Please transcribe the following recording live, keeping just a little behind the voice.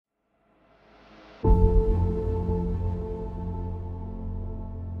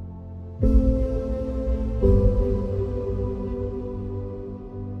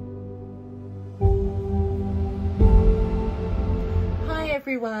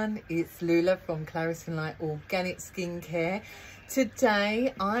everyone, it's Lula from Clarice and Light Organic Skincare.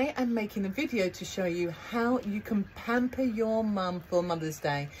 Today I am making a video to show you how you can pamper your mum for Mother's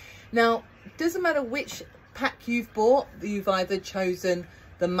Day. Now, it doesn't matter which pack you've bought, you've either chosen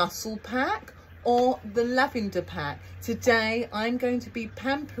the muscle pack or the lavender pack. Today I'm going to be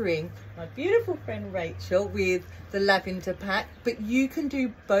pampering my beautiful friend Rachel with the lavender pack, but you can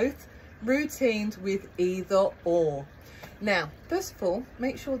do both routines with either or. Now, first of all,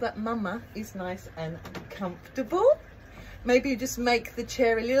 make sure that mama is nice and comfortable. Maybe just make the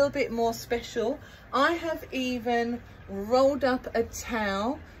chair a little bit more special. I have even rolled up a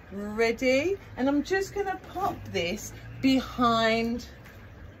towel ready, and I'm just gonna pop this behind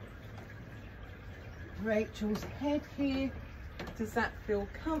Rachel's head here. Does that feel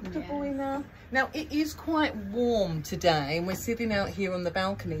comfortable enough? Now, it is quite warm today and we're sitting out here on the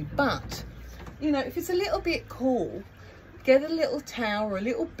balcony, but you know, if it's a little bit cool, get a little towel or a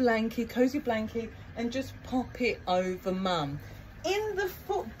little blanket, cozy blanket, and just pop it over mum. In the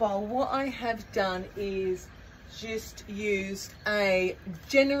football, what I have done is just used a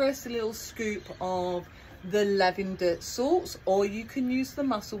generous little scoop of the lavender salts, or you can use the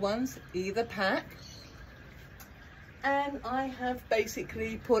muscle ones, either pack. And I have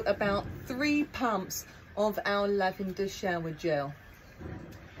basically put about 3 pumps of our lavender shower gel.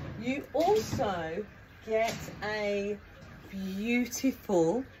 You also get a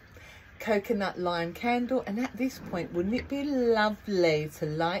beautiful coconut lime candle, and at this point, wouldn't it be lovely to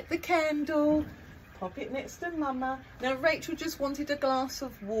light the candle, pop it next to mama. Now, Rachel just wanted a glass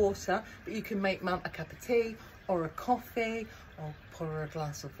of water, but you can make mum a cup of tea or a coffee, or pour her a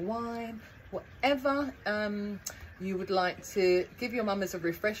glass of wine, whatever you would like to give your mum as a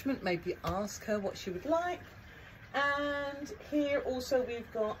refreshment. Maybe ask her what she would like. And here also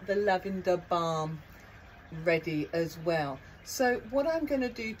we've got the lavender balm ready as well. So what I'm going to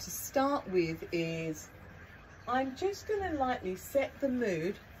do to start with is I'm just going to lightly set the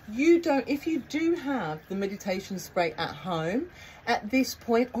mood. If you do have the meditation spray at home at this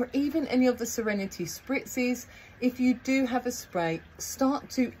point, or even any of the Serenity spritzes, if you do have a spray, start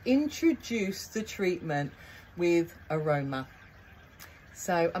to introduce the treatment with aroma.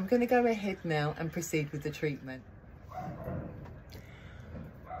 So I'm going to go ahead now and proceed with the treatment.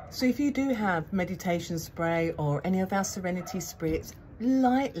 So if you do have meditation spray or any of our Serenity spritz,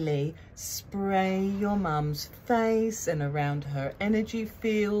 lightly spray your mum's face and around her energy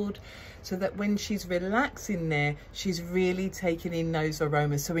field, so that when she's relaxing there, she's really taking in those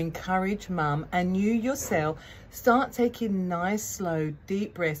aromas. So encourage mum, and you yourself start taking nice, slow,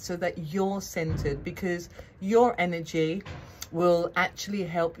 deep breaths so that you're centered, because your energy will actually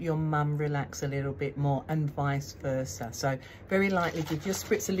help your mum relax a little bit more, and vice versa. So very lightly give your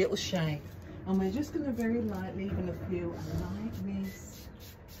spritz a little shake, and we're just going to very lightly feel like this.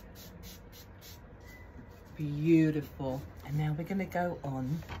 Beautiful. And now we're going to go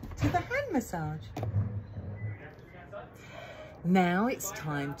on to the hand massage. Now it's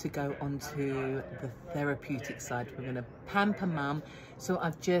time to go on to the therapeutic side. We're going to pamper mum. So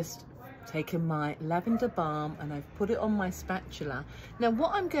I've just taken my lavender balm and I've put it on my spatula. Now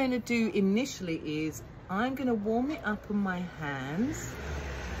what I'm going to do initially is I'm going to warm it up on my hands,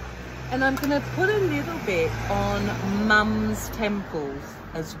 and I'm going to put a little bit on mum's temples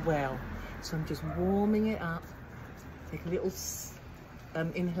as well. So I'm just warming it up. Take a little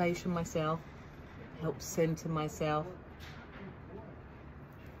inhalation myself, help center myself.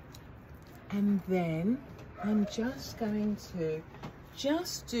 And then I'm just going to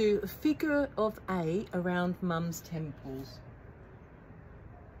do a figure of 8 around mum's temples.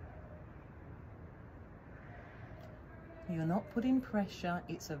 You're not putting pressure,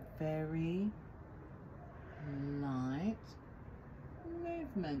 it's a very light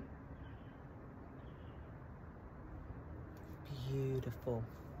movement. Beautiful.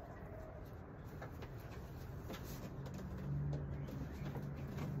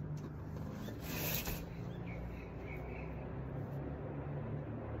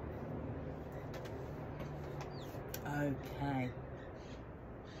 Okay.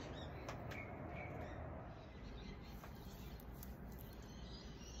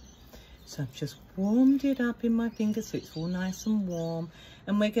 So I've just warmed it up in my fingers so it's all nice and warm,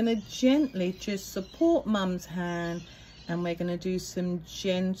 and we're going to gently just support mum's hand, and we're going to do some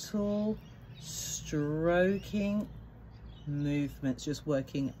gentle stroking movements, just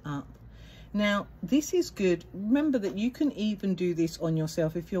working up. Now, this is good. Remember that you can even do this on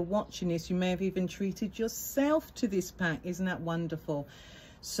yourself. If you're watching this, you may have even treated yourself to this pack. Isn't that wonderful?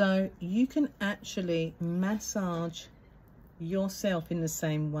 So you can actually massage yourself in the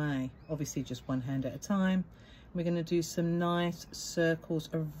same way, obviously just one hand at a time, We're going to do some nice circles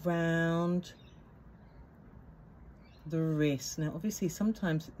around the wrist. Now obviously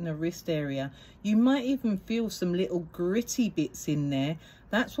sometimes in the wrist area you might even feel some little gritty bits in there.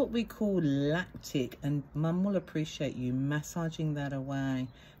 That's what we call lactic, and Mum will appreciate you massaging that away.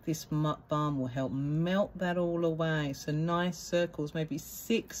 This balm will help melt that all away. So nice circles, maybe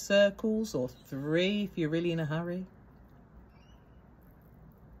 6 circles or 3 if you're really in a hurry.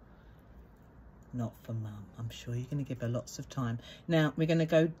 Not for Mum. I'm sure you're going to give her lots of time. Now we're going to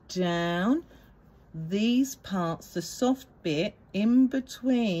go down these parts, the soft bit in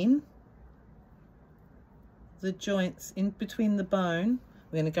between the joints, in between the bone.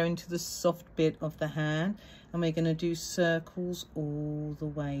 We're going to go into the soft bit of the hand, and we're going to do circles all the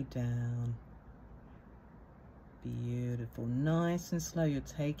way down. Beautiful, nice and slow. You're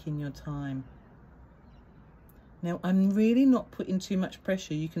taking your time. Now I'm really not putting too much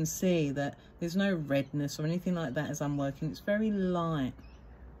pressure. You can see that there's no redness or anything like that as I'm working. It's very light.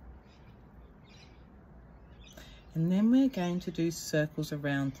 And then we're going to do circles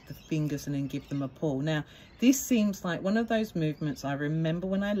around the fingers and then give them a pull. Now, this seems like one of those movements I remember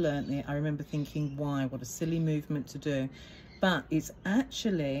when I learnt it. I remember thinking, why, what a silly movement to do. But it's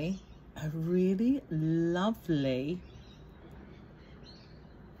actually a really lovely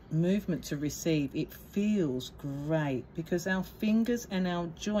movement to receive. It feels great because our fingers and our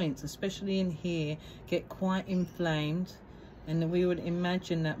joints, especially in here, get quite inflamed. And we would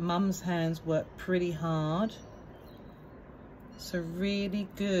imagine that Mum's hands work pretty hard. So really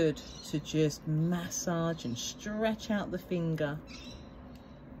good to just massage and stretch out the finger.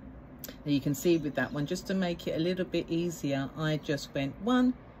 Now you can see with that one, just to make it a little bit easier, I just went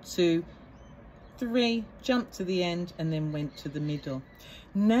 1, 2, 3, jumped to the end and then went to the middle.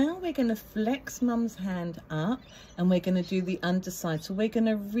 Now we're going to flex Mum's hand up and we're going to do the underside. So we're going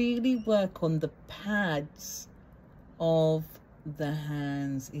to really work on the pads of the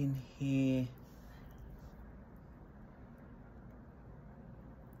hands in here.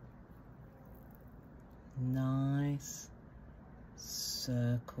 Nice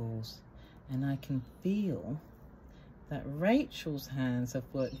circles, and I can feel that Rachel's hands have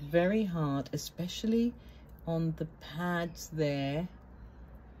worked very hard, especially on the pads there,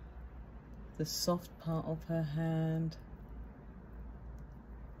 the soft part of her hand.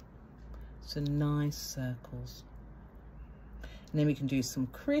 So nice circles. And then we can do some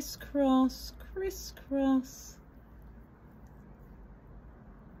crisscross, crisscross.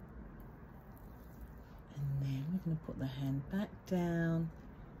 And then we're going to put the hand back down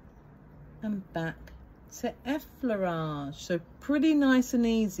and back to effleurage. So pretty nice and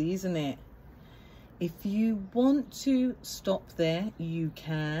easy, isn't it? If you want to stop there, you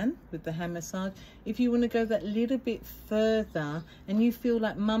can with the hand massage. If you want to go that little bit further and you feel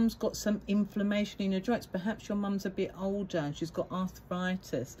like Mum's got some inflammation in your joints, perhaps your Mum's a bit older and she's got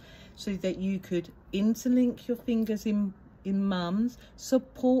arthritis, so that you could interlink your fingers in Mum's,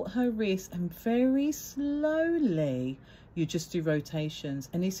 support her wrist, and very slowly you just do rotations.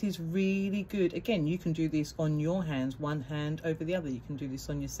 And this is really good. Again, you can do this on your hands, one hand over the other. You can do this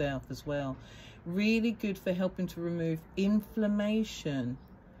on yourself as well. Really good for helping to remove inflammation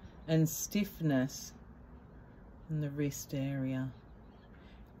and stiffness in the wrist area.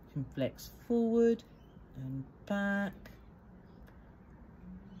 You can flex forward and back.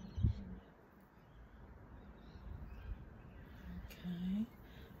 Okay,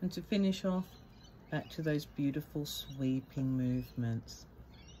 and to finish off, back to those beautiful sweeping movements.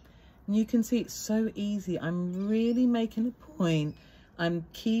 And you can see it's so easy. I'm really making a point. I'm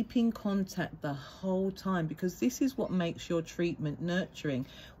keeping contact the whole time, because this is what makes your treatment nurturing.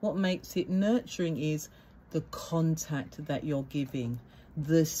 What makes it nurturing is the contact that you're giving,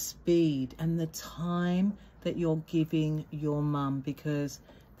 the speed and the time that you're giving your mum, because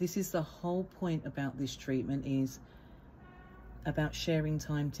this is the whole point about this treatment, is about sharing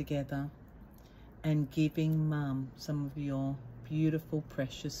time together and giving Mum some of your beautiful,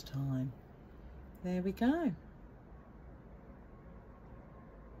 precious time. There we go.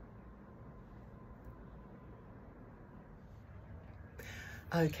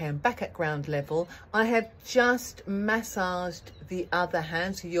 Okay, I'm back at ground level. I have just massaged the other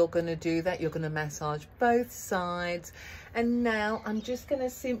hand, so you're going to do that. You're going to massage both sides. And now I'm just going to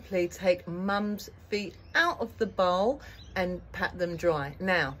simply take Mum's feet out of the bowl and pat them dry.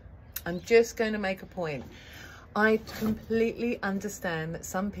 Now, I'm just going to make a point. I completely understand that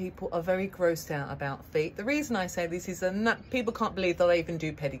some people are very grossed out about feet. The reason I say this is that people can't believe that I even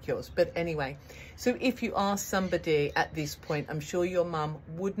do pedicures. But anyway, so if you ask somebody at this point, I'm sure your mum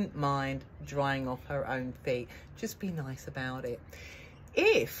wouldn't mind drying off her own feet. Just be nice about it.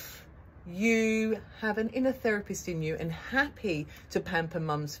 If you have an inner therapist in you and happy to pamper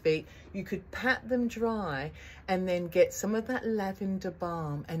mum's feet, you could pat them dry and then get some of that lavender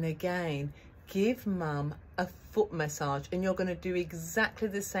balm and again give mum a foot massage, and you're going to do exactly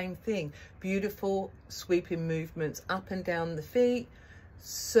the same thing. Beautiful sweeping movements up and down the feet,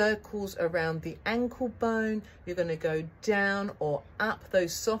 circles around the ankle bone. You're going to go down or up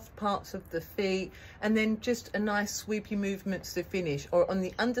those soft parts of the feet, and then just a nice sweepy movements to finish. Or on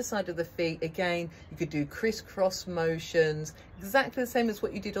the underside of the feet, again, you could do crisscross motions, exactly the same as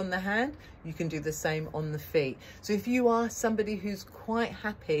what you did on the hand. You can do the same on the feet. So if you are somebody who's quite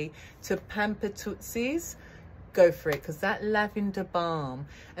happy to pamper tootsies, go for it, because that lavender balm,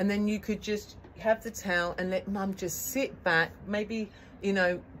 and then you could just have the towel and let mum just sit back, maybe, you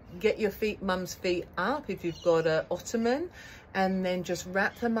know, get your feet, mum's feet up if you've got a ottoman, and then just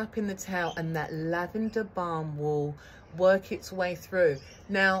wrap them up in the towel, and that lavender balm will work its way through.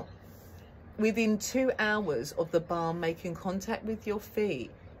 Now, within 2 hours of the balm making contact with your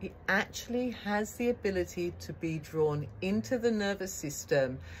feet, it actually has the ability to be drawn into the nervous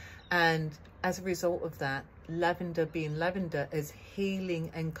system, and as a result of that, lavender being lavender, as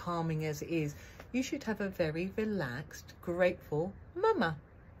healing and calming as it is, you should have a very relaxed, grateful mama.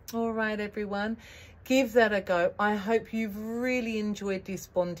 All right, everyone, give that a go. I hope you've really enjoyed this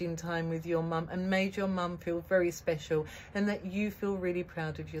bonding time with your mum and made your mum feel very special, and that you feel really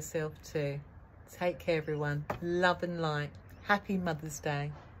proud of yourself too. Take care, everyone. Love and light. Happy Mother's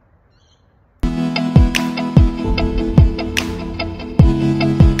Day.